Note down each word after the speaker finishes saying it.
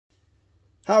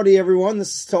Howdy everyone,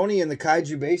 this is Tony in the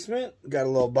Kaiju basement. Got a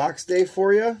little box day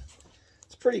for you.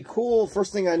 It's pretty cool.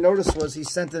 First thing I noticed was he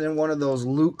sent it in one of those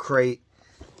Loot Crate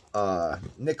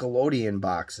Nickelodeon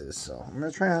boxes. So I'm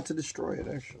going to try not to destroy it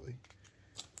actually.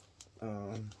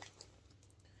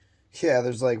 Yeah,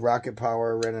 there's like Rocket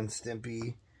Power, Ren and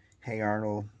Stimpy, Hey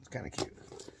Arnold. It's kind of cute.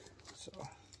 So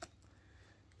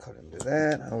cut into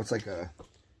that. Oh, it's like a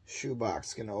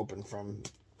shoebox. Going to open from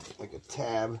like a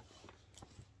tab.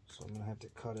 So I'm going to have to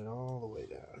cut it all the way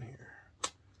down here.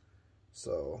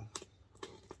 So,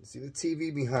 you see the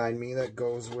TV behind me that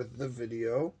goes with the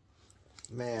video.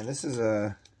 Man, this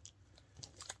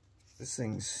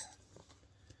thing's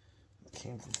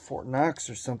came from Fort Knox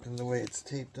or something, the way it's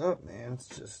taped up, man. It's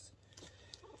just,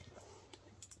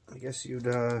 I guess you'd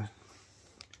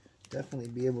definitely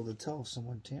be able to tell if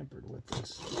someone tampered with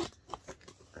this.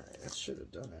 Alright, that should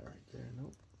have done it right there.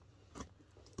 Nope.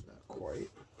 Not quite.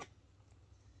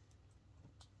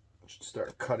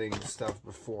 Start cutting stuff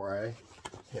before I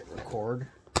hit record.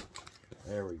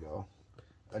 There we go.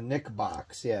 A Nick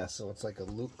box, yeah, so it's like a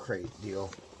Loot Crate deal.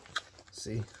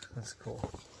 See? That's cool.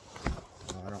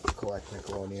 I don't collect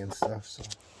Nickelodeon stuff, so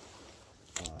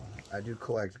I do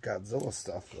collect Godzilla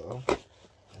stuff though.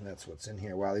 And that's what's in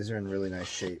here. Wow, these are in really nice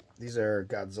shape. These are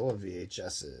Godzilla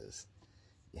VHSs.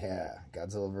 Yeah,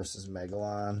 Godzilla vs.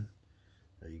 Megalon.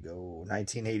 There you go.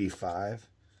 1985.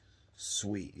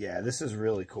 Sweet. Yeah, this is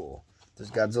really cool. There's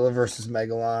Godzilla vs.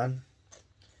 Megalon,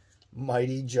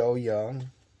 Mighty Joe Young.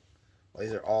 Well,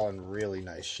 these are all in really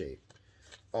nice shape.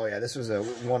 Oh yeah, this was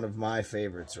one of my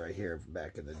favorites right here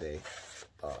back in the day.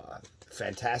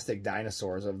 Fantastic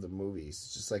Dinosaurs of the movies.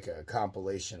 It's just like a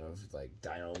compilation of like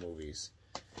dino movies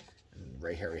and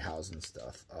Ray Harryhausen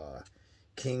stuff.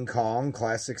 King Kong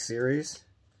classic series.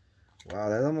 Wow,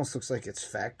 that almost looks like it's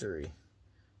factory.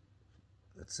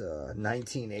 It's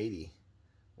 1980.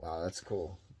 Wow, that's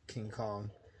cool. King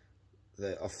Kong.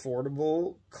 The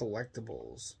affordable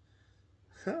collectibles.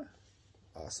 Huh.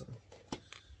 Awesome.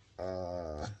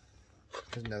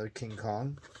 Here's another King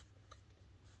Kong.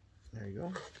 There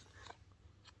you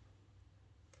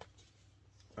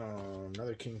go.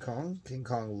 Another King Kong. King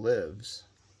Kong Lives.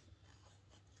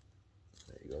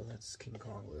 There you go. That's King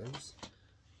Kong Lives.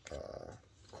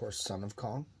 Of course, Son of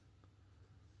Kong.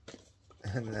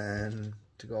 And then,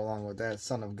 to go along with that,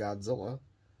 Son of Godzilla.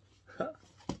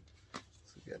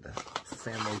 So we got a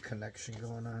family connection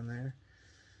going on there.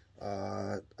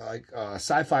 Like a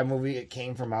sci-fi movie, It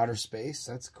Came from Outer Space.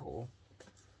 That's cool.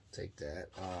 Take that.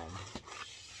 I'm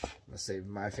going to save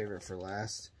my favorite for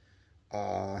last.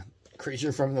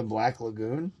 Creature from the Black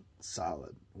Lagoon.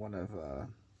 Solid. One of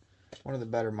the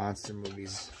better monster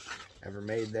movies ever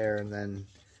made there. And then,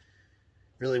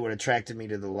 really what attracted me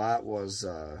to the lot was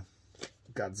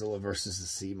Godzilla vs. the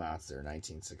Sea Monster,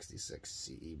 1966,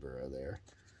 C. Ibra there.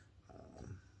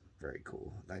 Very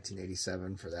cool.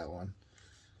 1987 for that one.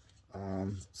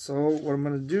 So what I'm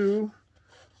going to do...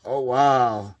 Oh,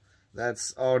 wow.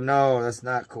 Oh, no, that's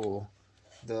not cool.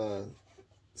 The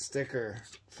sticker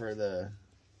for the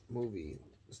movie,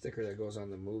 the sticker that goes on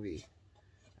the movie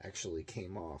actually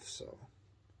came off, so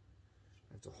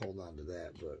I have to hold on to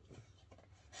that, but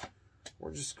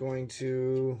we're just going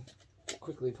to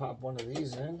quickly pop one of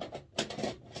these in.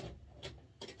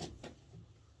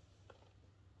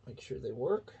 Make sure they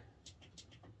work.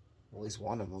 At least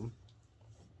one of them.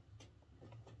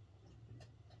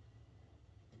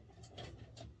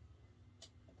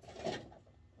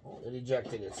 Oh, it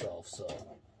ejected itself, so.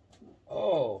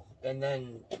 Oh, and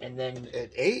then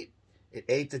it ate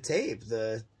the tape.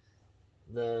 The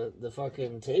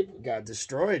fucking tape got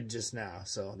destroyed just now.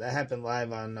 So that happened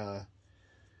live on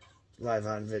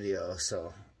video.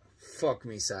 So fuck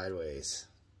me sideways.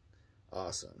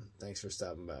 Awesome. Thanks for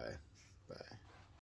stopping by.